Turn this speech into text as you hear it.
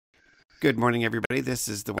Good morning, everybody. This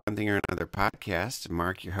is the One Thing or Another podcast.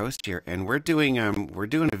 Mark, your host here, and we're doing a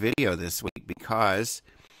video this week because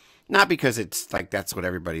not because it's like that's what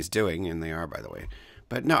everybody's doing, and they are, by the way,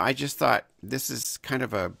 but no, I just thought this is kind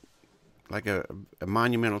of a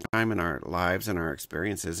monumental time in our lives and our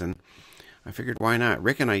experiences, and I figured why not?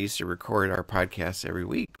 Rick and I used to record our podcasts every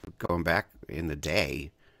week, going back in the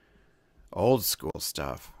day, old school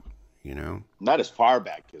stuff, you know. Not as far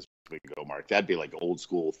back as we go, Mark. That'd be like old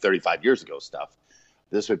school 35 years ago stuff.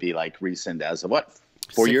 This would be like recent as of what?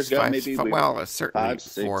 4 years ago, maybe? Well, certainly 5,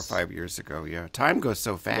 6. 4 or 5 years ago, yeah. Time goes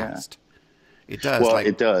so fast. Yeah. It does. Well, like,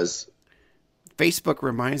 it does. Facebook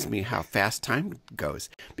reminds me how fast time goes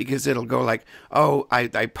because it'll go like, oh, I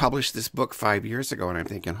published this book 5 years ago, and I'm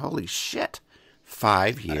thinking, holy shit,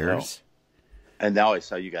 5 years? And now I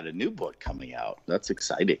saw you got a new book coming out. That's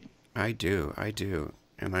exciting. I do.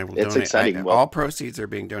 And I will It's donate. exciting. All proceeds are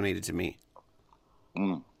being donated to me.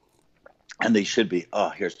 And they should be. Oh,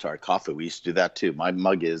 here's to our coffee. We used to do that too. My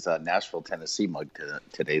mug is a Nashville, Tennessee mug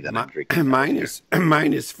today that I'm drinking. Mine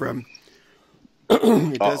is from.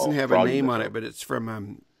 It doesn't have a name on it, but it's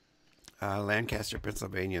from Lancaster,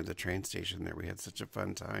 Pennsylvania. The train station there. We had such a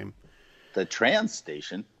fun time. The trans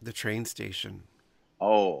station. The train station.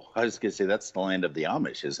 Oh, I was gonna say that's the land of the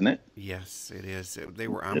Amish, isn't it? Yes, it is. They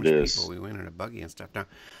were Amish people. We went in a buggy and stuff. Now,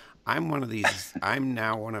 I'm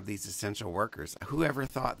now one of these essential workers. Whoever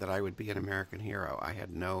thought that I would be an American hero? I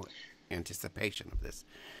had no anticipation of this.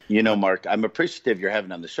 You know, Mark, I'm appreciative you're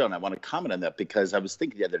having on the show, and I want to comment on that because I was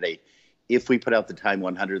thinking the other day, if we put out the Time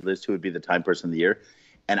 100 list, who would be the Time Person of the Year?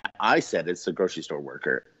 And I said it's the grocery store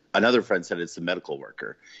worker. Another friend said it's the medical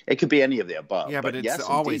worker. It could be any of the above. Yeah, but it's yes,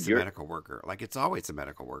 always indeed, a medical worker. Like it's always a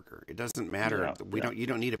medical worker. It doesn't matter. You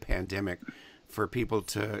don't need a pandemic for people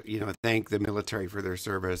to, thank the military for their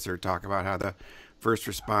service or talk about how the first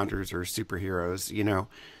responders are superheroes,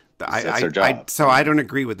 That's their job. So I don't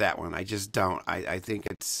agree with that one. I just don't. I think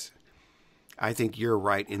you're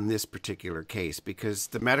right in this particular case because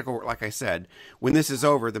the medical, like I said, when this is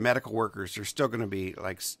over, the medical workers are still going to be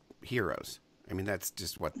like heroes. I mean, that's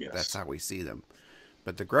just that's how we see them.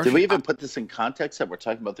 But the grocery. Did we even put this in context that we're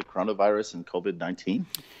talking about the coronavirus and COVID-19?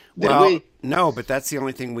 Well, no, but that's the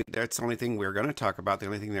only thing that's the only thing we're going to talk about. The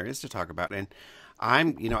only thing there is to talk about. And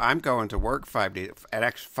I'm going to work 5 days,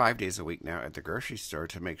 actually 5 days a week now at the grocery store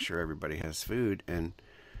to make sure everybody has food and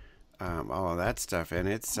all of that stuff. And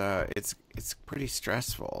it's pretty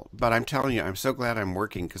stressful. But I'm telling you, I'm so glad I'm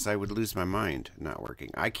working because I would lose my mind not working.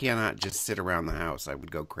 I cannot just sit around the house. I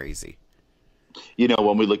would go crazy.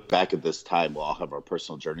 When we look back at this time, we'll all have our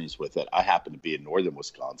personal journeys with it. I happen to be in northern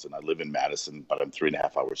Wisconsin. I live in Madison, but I'm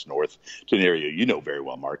 3.5 hours north to an area you know very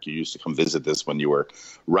well, Mark. You used to come visit this when you were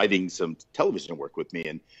writing some television work with me.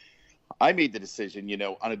 And I made the decision,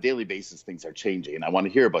 on a daily basis, things are changing. And I want to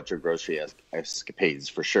hear about your grocery escapades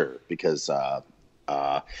for sure, because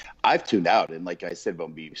I've tuned out. And like I said,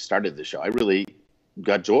 when we started the show, I really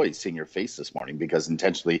got joy seeing your face this morning because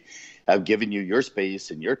intentionally I've given you your space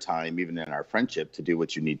and your time, even in our friendship, to do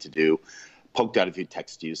what you need to do. Poked out a few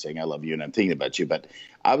texts to you saying I love you and I'm thinking about you. But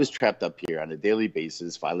I was trapped up here on a daily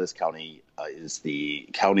basis. Vilas County is the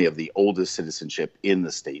county of the oldest citizenship in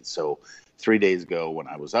the state. So 3 days ago when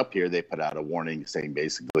I was up here, they put out a warning saying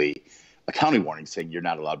basically a county warning saying you're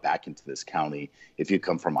not allowed back into this county if you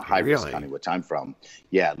come from a high-risk county, which I'm from.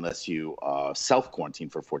 Yeah, unless you self-quarantine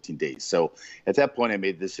for 14 days. So at that point, I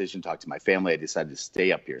made the decision, talked to my family. I decided to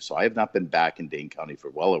stay up here. So I have not been back in Dane County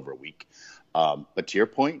for well over a week. But to your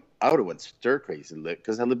point, I would have went stir-crazy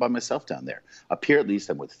because I live by myself down there. Up here, at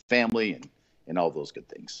least, I'm with family and all those good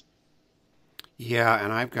things. Yeah,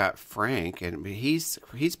 and I've got Frank, and he's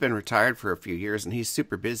been retired for a few years, and he's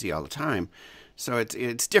super busy all the time. So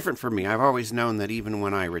it's different for me. I've always known that even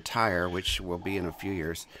when I retire, which will be in a few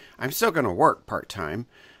years, I'm still going to work part-time,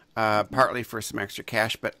 partly for some extra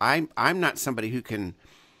cash. But I'm not somebody who can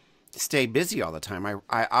stay busy all the time.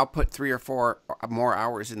 I'll put 3 or 4 more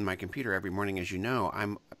hours in my computer every morning, as you know.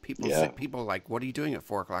 People like, what are you doing at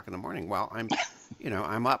 4 o'clock in the morning? Well,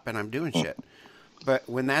 I'm up and I'm doing shit. But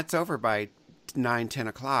when that's over by 9, 10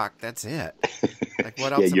 o'clock, that's it. Like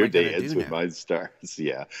what else? Your day ends when mine starts.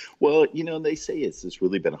 Yeah. Well, they say it's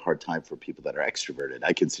really been a hard time for people that are extroverted.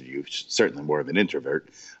 I consider you certainly more of an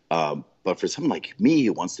introvert. But for someone like me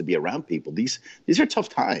who wants to be around people, these are tough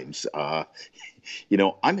times. I'm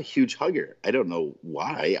a huge hugger. I don't know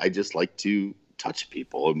why. I just like to touch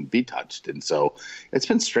people and be touched. And so it's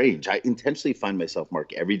been strange. I intentionally find myself,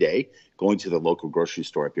 Mark, every day going to the local grocery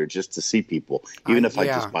store up here just to see people. Even if I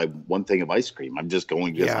just buy one thing of ice cream, I'm just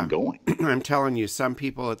going because I'm going. I'm telling you, some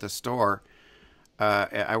people at the store,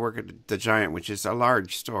 I work at the Giant, which is a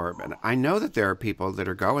large store, but I know that there are people that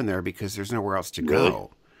are going there because there's nowhere else to Really?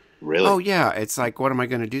 go. Oh Really? yeah, it's like, what am I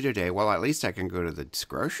going to do today? Well, at least I can go to the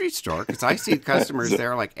grocery store because I see customers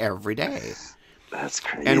there like every day. That's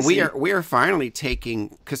And crazy. we are finally taking,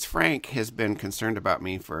 because Frank has been concerned about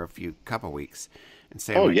me for a few couple weeks, and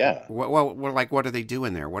saying Oh like, yeah. well, like what are they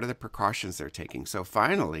doing there? What are the precautions they're taking? So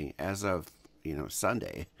finally, as of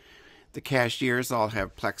Sunday, the cashiers all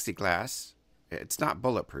have plexiglass. It's not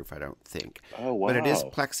bulletproof, I don't think, Oh but it is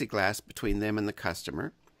wow. plexiglass between them and the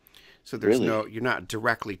customer. So Really? you're not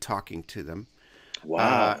directly talking to them,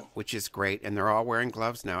 Wow. which is great. And they're all wearing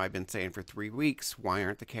gloves now. I've been saying for 3 weeks, why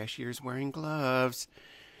aren't the cashiers wearing gloves?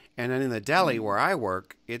 And then in the deli where I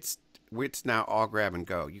work, it's now all grab and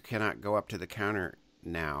go. You cannot go up to the counter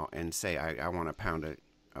now and say, I want a pound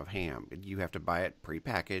of ham. You have to buy it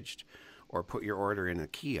prepackaged or put your order in a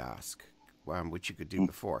kiosk, which you could do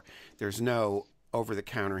before. There's no over the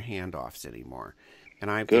counter handoffs anymore. And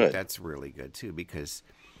I think Good. that's really good too because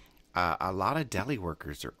a lot of deli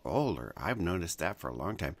workers are older. I've noticed that for a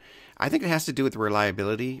long time. I think it has to do with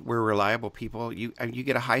reliability. We're reliable people. You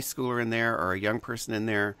get a high schooler in there or a young person in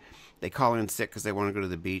there, they call in sick because they want to go to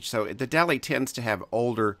the beach. So the deli tends to have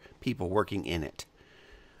older people working in it.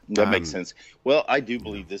 That makes Um, sense. Well, I do you know,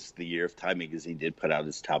 believe this is the year if Time Magazine did put out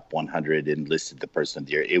its top 100 and listed the person of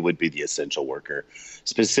the year, it would be the essential worker,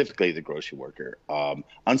 specifically the grocery worker.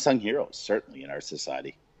 Unsung heroes, certainly in our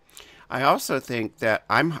society. I also think that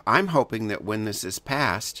I'm hoping that when this is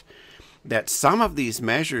passed, that some of these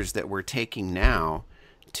measures that we're taking now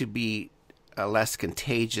to be a less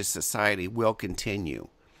contagious society will continue.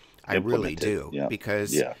 I really Implemented. do Yeah.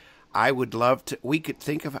 because Yeah. I would love to. We could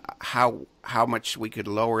think of how much we could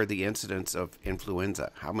lower the incidence of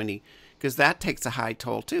influenza. How many? Because that takes a high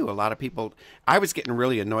toll too. A lot of people. I was getting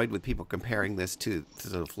really annoyed with people comparing this to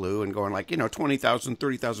the flu and going like, 20,000,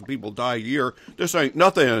 30,000 people die a year. This ain't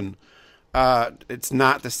nothing. It's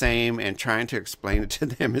not the same, and trying to explain it to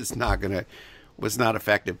them was not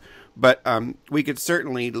effective. But we could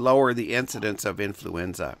certainly lower the incidence of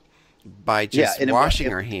influenza by Yeah. just And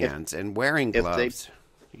washing our hands and wearing if they, gloves.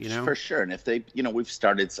 You know? for sure. And if they, we've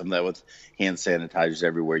started some of that with hand sanitizers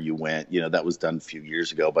everywhere you went. That was done a few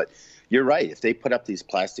years ago. But you're right. If they put up these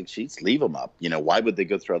plastic sheets, leave them up. Why would they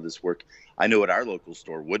go through all this work? I know at our local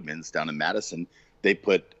store, Woodman's down in Madison, they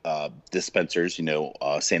put dispensers,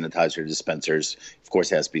 sanitizer dispensers. Of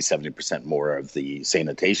course, it has to be 70% more of the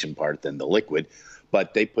sanitation part than the liquid.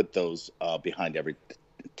 But they put those behind every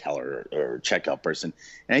teller or checkout person.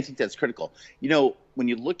 And I think that's critical. When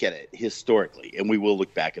you look at it historically, and we will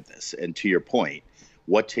look back at this, and to your point,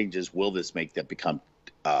 what changes will this make that become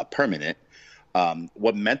permanent?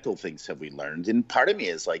 What mental things have we learned? And part of me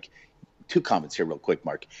is like, two comments here real quick,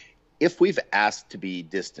 Mark. If we've asked to be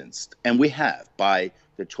distanced, and we have by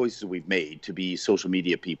the choices we've made to be social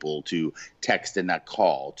media people, to text and not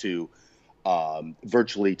call, to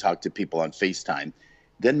virtually talk to people on FaceTime,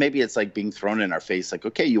 then maybe it's like being thrown in our face like,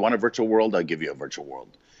 okay, you want a virtual world? I'll give you a virtual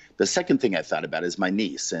world. The second thing I thought about is my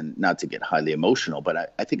niece, and not to get highly emotional,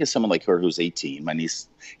 but I think of someone like her who's 18, my niece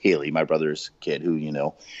Haley, my brother's kid,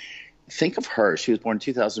 who, think of her. She was born in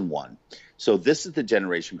 2001. So this is the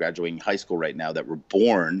generation graduating high school right now that were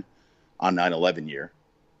born on 9/11 year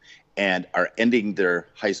and are ending their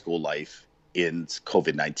high school life in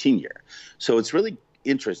COVID-19 year. So it's really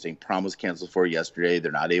interesting. Prom was canceled for yesterday.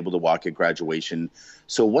 They're not able to walk at graduation.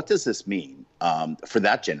 So what does this mean for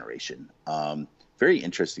that generation? Very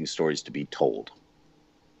interesting stories to be told.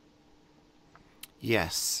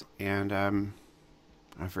 Yes, and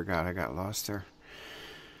I forgot I got lost there.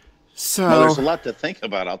 No, So there's a lot to think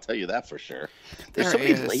about. I'll tell you that for sure. There's there so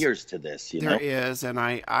many is, layers to this, there is, and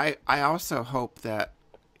I also hope that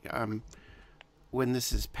um, when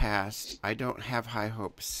this is passed, I don't have high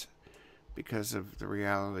hopes because of the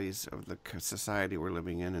realities of the society we're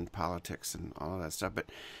living in and politics and all of that stuff. But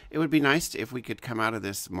it would be nice if we could come out of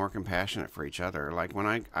this more compassionate for each other. Like when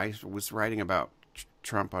I was writing about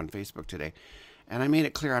Trump on Facebook today, and I made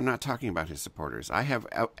it clear I'm not talking about his supporters. I have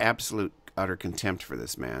absolute utter contempt for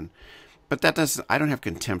this man. But that doesn't, I don't have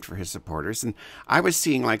contempt for his supporters. And I was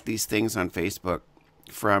seeing like these things on Facebook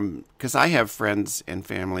because I have friends and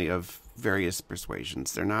family of various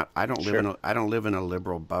persuasions. They're not, Sure. I don't live in a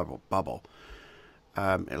liberal bubble,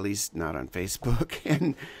 at least not on Facebook.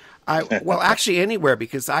 And well, actually anywhere,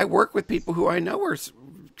 because I work with people who I know are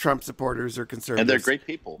Trump supporters or And they're conservatives. great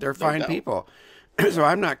people, They're no fine doubt. people. So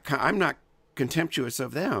I'm not contemptuous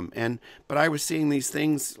of them. But I was seeing these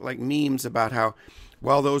things like memes about how,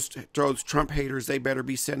 well, those Trump haters, they better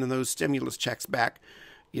be sending those stimulus checks back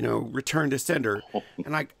return to sender.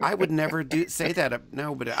 And I would never say that.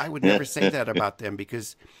 No, but I would never say that about them,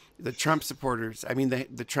 because the Trump supporters, I mean,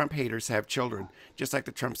 the Trump haters have children, just like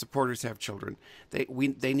the Trump supporters have children.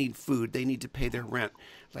 They need food. They need to pay their rent.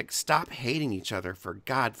 Like, stop hating each other, for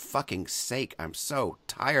God fucking sake. I'm so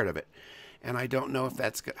tired of it. And I don't know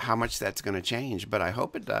if how much that's going to change, but I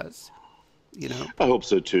hope it does. I hope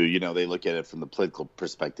so too. They look at it from the political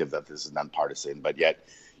perspective that this is nonpartisan, but yet,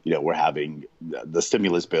 we're having the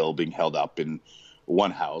stimulus bill being held up in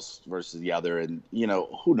one house versus the other. And,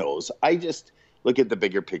 who knows? I just look at the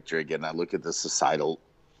bigger picture again. I look at the societal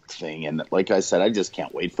thing. And like I said, I just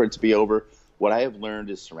can't wait for it to be over. What I have learned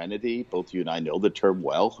is serenity. Both you and I know the term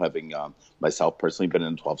well, having myself personally been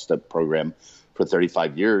in a 12-step program for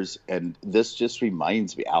 35 years. And this just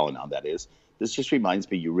reminds me, Al-Anon that is, this just reminds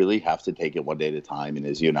me you really have to take it one day at a time. And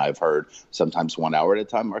as you and I have heard, sometimes 1 hour at a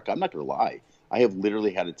time. Mark, I'm not going to lie. I have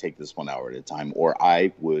literally had to take this 1 hour at a time, or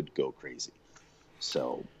I would go crazy.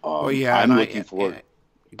 So I'm looking forward.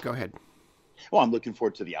 Go ahead. Well, I'm looking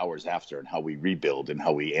forward to the hours after, and how we rebuild and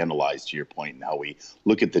how we analyze, to your point, and how we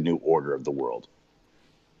look at the new order of the world.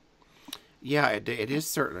 Yeah, it is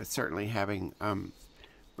certainly having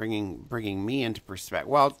bringing me into perspective.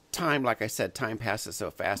 Well, time, like I said, time passes so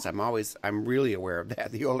fast. I'm really aware of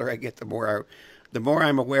that. The older I get, the more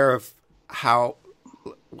I'm aware of how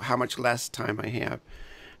much less time I have.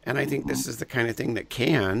 And I think this is the kind of thing that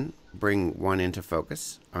can bring one into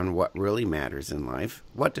focus on what really matters in life.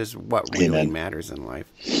 What really matters in life?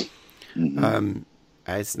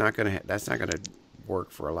 That's not gonna work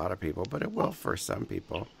for a lot of people, but it will for some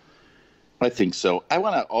people. I think so. I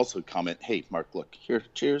want to also comment. Hey, Mark, look here.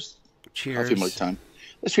 Cheers. Cheers. Coffee mug time.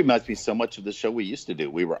 This reminds me so much of the show we used to do.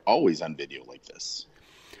 We were always on video like this.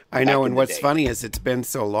 I know, and what's funny is it's been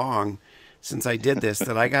so long since I did this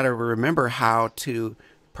that I got to remember how to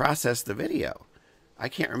process the video. I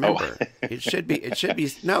can't remember. Oh. It should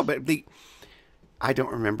be no, but I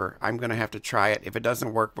don't remember. I'm going to have to try it. If it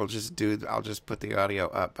doesn't work, I'll just put the audio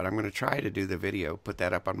up, but I'm going to try to do the video, put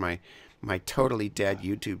that up on my totally dead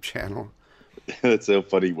YouTube channel. That's so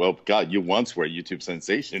funny. Well, God, you once were a YouTube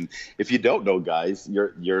sensation. If you don't know, guys,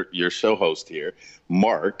 your show host here,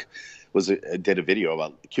 Mark, did a video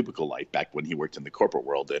about cubicle life back when he worked in the corporate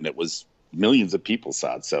world, and it was millions of people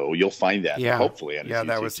saw it. So you'll find that hopefully on his YouTube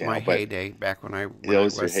that was channel. My heyday back when I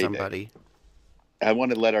was somebody. I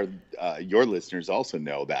want to let your listeners also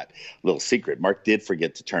know that little secret. Mark did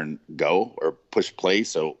forget to turn go or push play,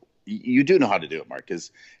 so you do know how to do it, Mark,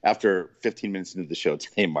 because after 15 minutes into the show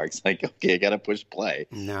today, Mark's like, okay, I got to push play.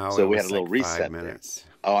 No, so we had a little reset 5 minutes.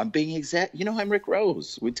 There. Oh, I'm being exact. I'm Rick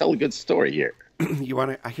Rose. We tell a good story here.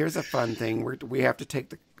 Here's a fun thing. We have to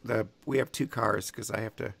take we have 2 cars because I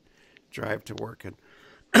have to drive to work, and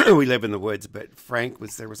we live in the woods. But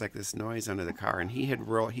there was like this noise under the car, and he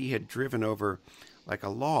had driven over like a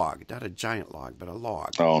log, not a giant log, but a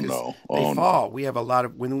log. Oh no! They fall. We have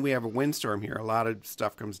when we have a windstorm here, a lot of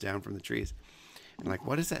stuff comes down from the trees. And like,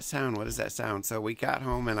 what is that sound? What is that sound? So we got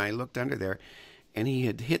home, and I looked under there, and he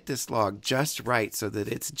had hit this log just right so that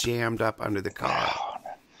it's jammed up under the car.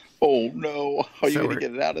 Oh no! How are you going to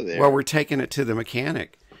get it out of there? Well, we're taking it to the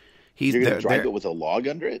mechanic. You're going to drive it with a log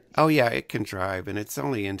under it? Oh yeah, it can drive, and it's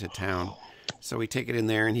only into town. So we take it in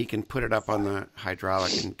there, and he can put it up on the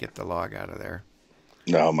hydraulic and get the log out of there.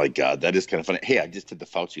 Oh my God, that is kind of funny. Hey, I just did the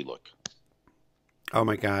Fauci look. Oh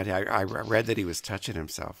my God, I read that he was touching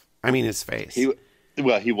himself. I mean, his face.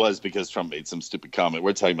 He was, because Trump made some stupid comment.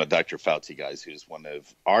 We're talking about Dr. Fauci, guys, who's one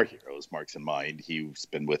of our heroes, Mark's and mine. He's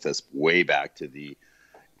been with us way back to the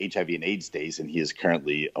HIV and AIDS days, and he is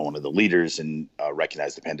currently one of the leaders and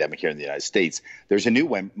recognized the pandemic here in the United States. There's a new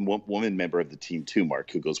woman member of the team too, Mark,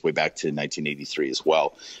 who goes way back to 1983 as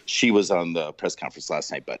well. She was on the press conference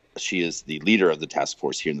last night, but she is the leader of the task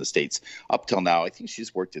force here in the States. Up till now, I think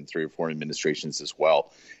she's worked in 3 or 4 administrations as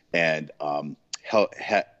well, and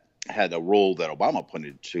had a role that Obama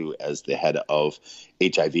pointed to as the head of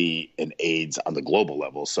HIV and AIDS on the global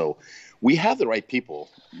level. So we have the right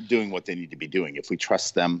people doing what they need to be doing if we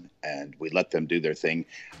trust them and we let them do their thing.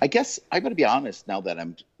 I guess I got to be honest, now that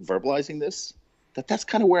I'm verbalizing this, that's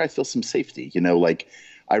kind of where I feel some safety. Like,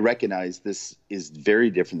 I recognize this is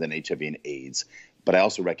very different than HIV and AIDS, but I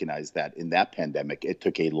also recognize that in that pandemic, it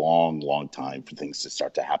took a long, long time for things to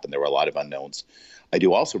start to happen. There were a lot of unknowns. I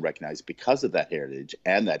do also recognize, because of that heritage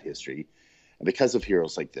and that history, and because of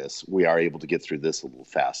heroes like this, we are able to get through this a little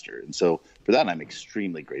faster. And so for that, I'm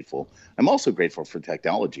extremely grateful. I'm also grateful for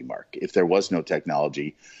technology, Mark. If there was no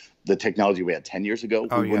technology, the technology we had 10 years ago,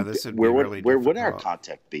 where would our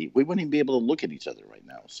contact be? We wouldn't even be able to look at each other right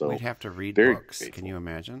now. So we'd have to read books. Grateful. Can you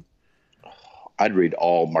imagine? I'd read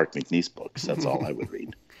all Mark McNeese books. That's all I would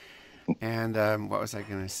read. And what was I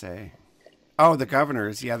going to say? Oh, the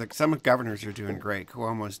governors. Yeah, some governors are doing great.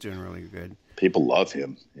 Cuomo's doing really good. People love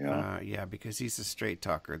him. Yeah. Yeah, because he's a straight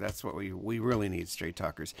talker. That's what we really need, straight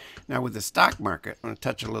talkers. Now, with the stock market, I want to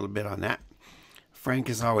touch a little bit on that. Frank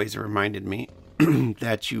has always reminded me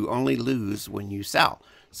that you only lose when you sell.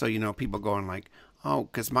 So, people going like, oh,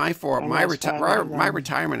 because my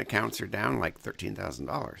retirement accounts are down like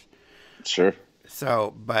 $13,000. Sure.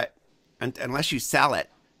 So, but unless you sell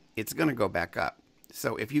it, it's going to go back up.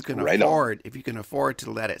 So if you can afford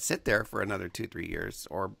to let it sit there for another 2-3 years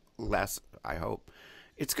or less, I hope,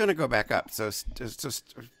 it's going to go back up. So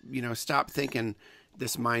just stop thinking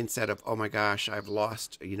this mindset of, oh my gosh, I've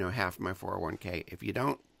lost half my 401k. If you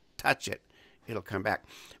don't touch it, it'll come back.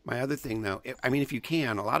 My other thing though, if you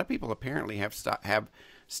can, a lot of people apparently have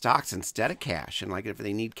stocks instead of cash, and like if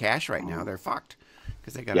they need cash right now, they're fucked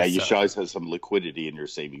because they got. Yeah, you should always have some liquidity in your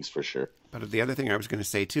savings for sure. But the other thing I was going to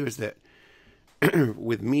say too is that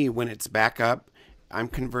with me, when it's back up, I'm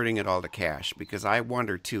converting it all to cash because I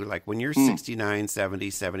wonder too, like when you're 69, 70,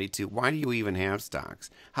 72, why do you even have stocks?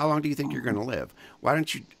 How long do you think you're going to live? Why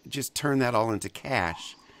don't you just turn that all into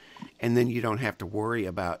cash, and then you don't have to worry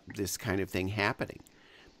about this kind of thing happening?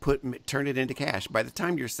 Turn it into cash. By the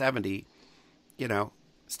time you're 70,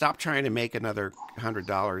 stop trying to make another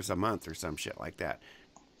 $100 a month or some shit like that.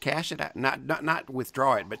 Cash it out, not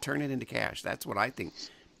withdraw it, but turn it into cash. That's what I think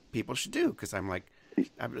people should do, because I'm like,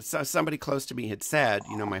 somebody close to me had said,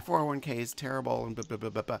 my 401k is terrible and blah, blah, blah,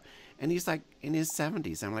 blah, blah. And he's like in his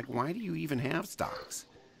 70s. I'm like, why do you even have stocks?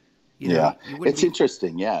 It's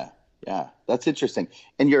interesting. Yeah. That's interesting.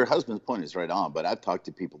 And your husband's point is right on, but I've talked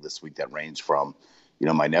to people this week that range from,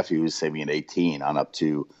 my nephew who's saving at 18 on up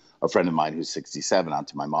to a friend of mine who's 67 on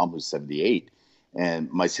to my mom who's 78.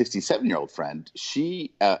 And my 67-year-old friend,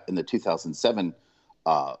 she, in the 2007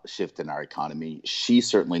 shift in our economy, she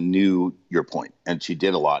certainly knew your point, and she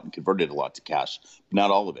did a lot and converted a lot to cash, but not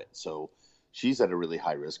all of it. So she's at a really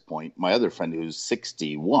high risk point. My other friend who's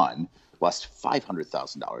 61 lost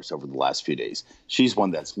 $500,000 over the last few days. She's one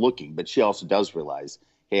that's looking, but she also does realize,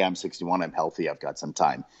 hey, I'm 61, I'm healthy, I've got some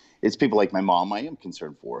time. It's people like my mom I am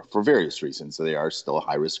concerned for various reasons. So they are still a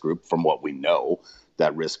high risk group from what we know.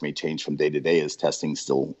 That risk may change from day to day as testing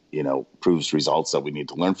still, proves results that we need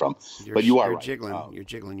to learn from. But you are right. You're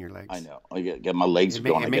jiggling your legs. I know. I get my legs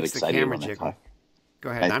going. I get excited. The camera jiggle.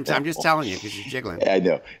 Go ahead. I'm just telling you because you're jiggling. I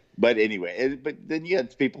know. But anyway, but then you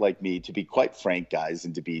have people like me, to be quite frank, guys,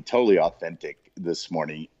 and to be totally authentic this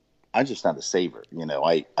morning. I'm just not a saver.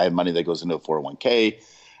 I have money that goes into a 401k.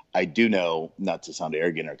 I do know, not to sound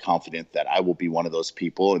arrogant or confident, that I will be one of those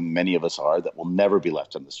people, and many of us are, that will never be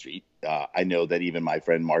left on the street. I know that even my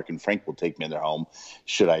friend Mark and Frank will take me in their home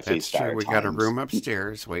should I face dire times. We got a room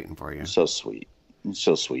upstairs waiting for you. So sweet.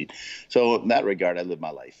 So sweet. So in that regard, I live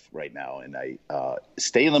my life right now, and I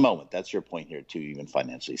stay in the moment. That's your point here, too, even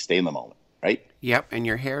financially. Stay in the moment, right? Yep, and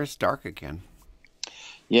your hair is dark again.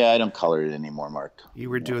 Yeah, I don't color it anymore, Mark. You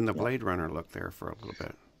were doing the Blade Runner look there for a little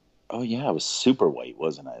bit. Oh, yeah, I was super white,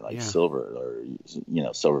 wasn't I? Like silver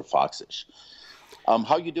or, silver foxish. How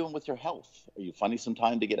are you doing with your health? Are you finding some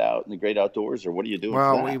time to get out in the great outdoors, or what are you doing?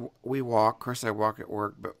 Well, we walk. Of course, I walk at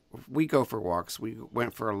work, but we go for walks. We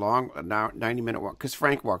went for a 90-minute walk because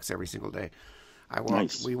Frank walks every single day.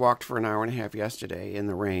 Nice. We walked for an hour and a half yesterday in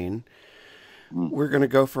the rain. We're going to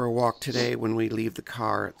go for a walk today when we leave the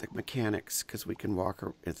car at the mechanics because we can walk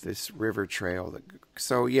at this river trail.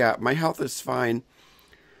 So, yeah, my health is fine.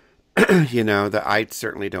 That I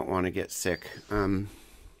certainly don't want to get sick.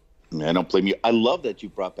 I don't blame you. I love that you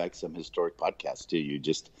brought back some historic podcasts too. You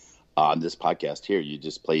just on this podcast here, you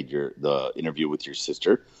just played the interview with your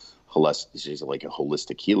sister. She's like a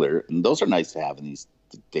holistic healer, and those are nice to have in these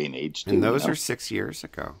day and age too. And those are 6 years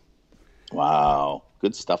ago. Wow,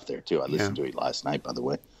 good stuff there too. I listened to it last night, by the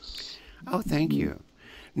way. Oh, thank you.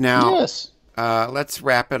 Now, yes. Let's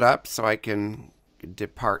wrap it up so I can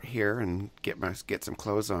depart here and get some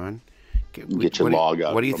clothes on. Get your log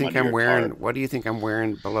out. What do you think I'm wearing? What do you think I'm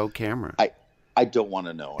wearing below camera? I don't want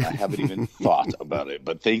to know, and I haven't even thought about it.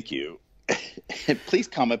 But thank you. Please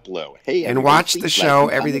comment below. Hey, and watch the show.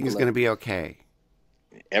 Everything is going to be okay.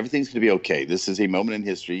 Everything's going to be okay. This is a moment in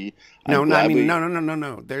history. No.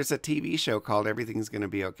 There's a TV show called Everything's Going to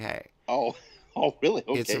Be Okay. Oh, really?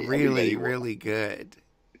 Okay. It's really, really good.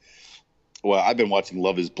 Well, I've been watching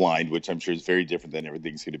Love is Blind, which I'm sure is very different than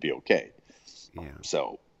Everything's Going to Be Okay. Yeah.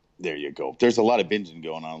 So there you go. There's a lot of binging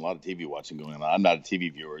going on, a lot of TV watching going on. I'm not a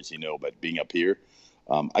TV viewer, as you know, but being up here,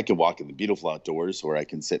 I can walk in the beautiful outdoors or I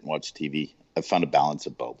can sit and watch TV. I've found a balance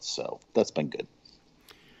of both, so that's been good.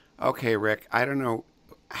 Okay, Rick, I don't know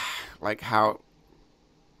like how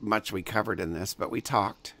much we covered in this, but we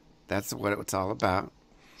talked. That's what it's all about.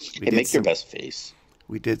 Hey, make your best face.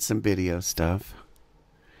 We did some video stuff.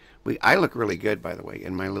 I look really good, by the way,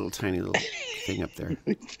 in my little tiny little thing up there.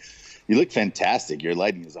 You look fantastic. Your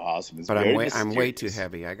lighting is awesome. It's but I'm way too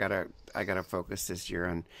heavy. I gotta focus this year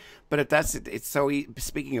on. But if that's it's so.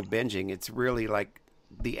 Speaking of binging, it's really like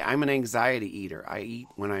I'm an anxiety eater. I eat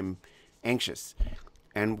when I'm anxious,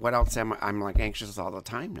 and what else am I? I'm like anxious all the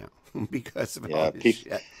time now because of all this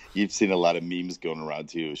shit. You've seen a lot of memes going around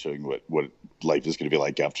too, showing what life is going to be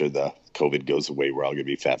like after the COVID goes away. We're all going to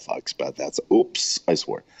be fat fucks, but I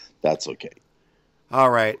swore. That's okay.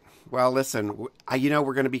 All right. Well, listen, we're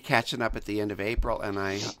going to be catching up at the end of April, and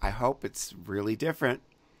I hope it's really different.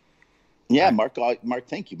 Yeah, Mark,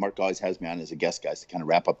 thank you. Mark always has me on as a guest, guys, to kind of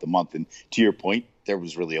wrap up the month. And to your point, there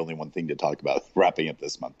was really only one thing to talk about wrapping up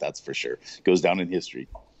this month. That's for sure. Goes down in history.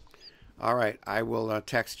 All right. I will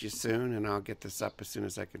text you soon, and I'll get this up as soon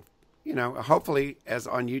as I can. Hopefully as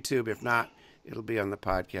on YouTube. If not, it'll be on the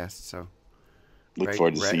podcast. So look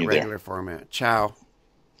forward to seeing you there. Regular format. Ciao.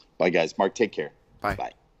 Bye, guys. Mark, take care. Bye.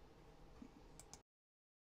 Bye.